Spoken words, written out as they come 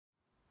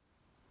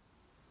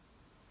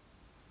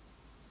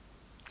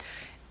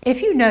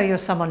If you know you're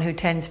someone who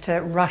tends to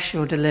rush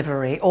your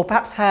delivery or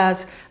perhaps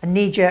has a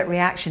knee-jerk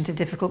reaction to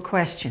difficult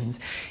questions,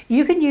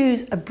 you can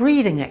use a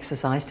breathing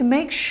exercise to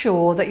make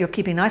sure that you're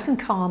keeping nice and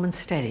calm and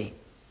steady.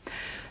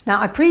 Now,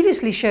 I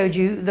previously showed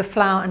you the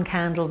flower and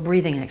candle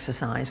breathing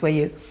exercise where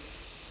you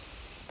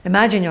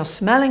imagine you're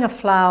smelling a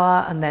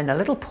flower and then a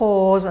little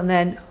pause and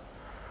then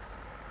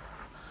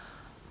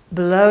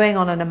blowing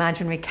on an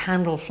imaginary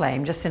candle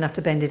flame just enough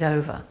to bend it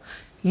over.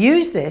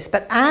 Use this,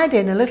 but add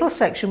in a little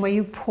section where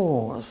you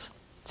pause.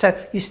 So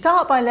you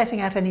start by letting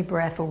out any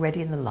breath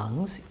already in the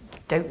lungs, you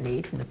don't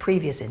need from the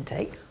previous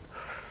intake.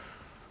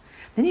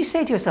 Then you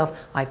say to yourself,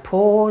 I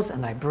pause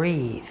and I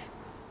breathe.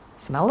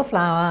 Smell the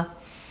flower.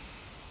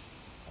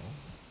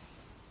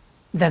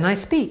 Then I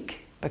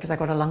speak, because I've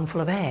got a lung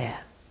full of air.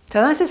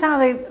 So this is how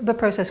the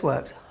process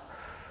works.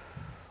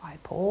 I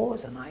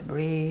pause and I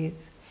breathe.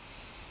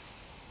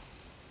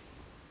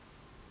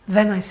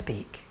 Then I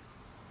speak.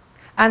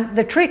 And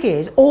the trick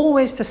is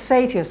always to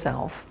say to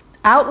yourself,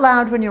 out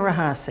loud when you're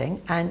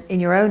rehearsing and in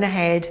your own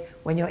head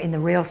when you're in the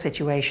real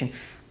situation,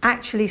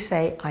 actually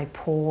say, I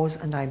pause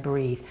and I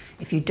breathe.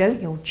 If you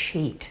don't, you'll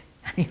cheat.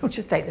 You'll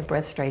just take the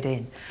breath straight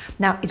in.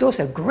 Now, it's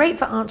also great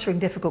for answering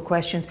difficult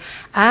questions.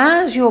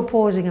 As you're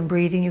pausing and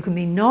breathing, you can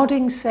be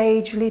nodding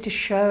sagely to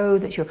show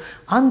that you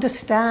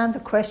understand the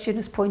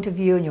questioner's point of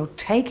view and you're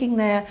taking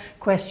their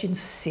questions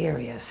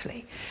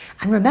seriously.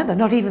 And remember,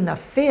 not even the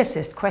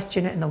fiercest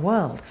questioner in the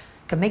world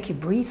can make you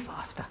breathe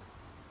faster.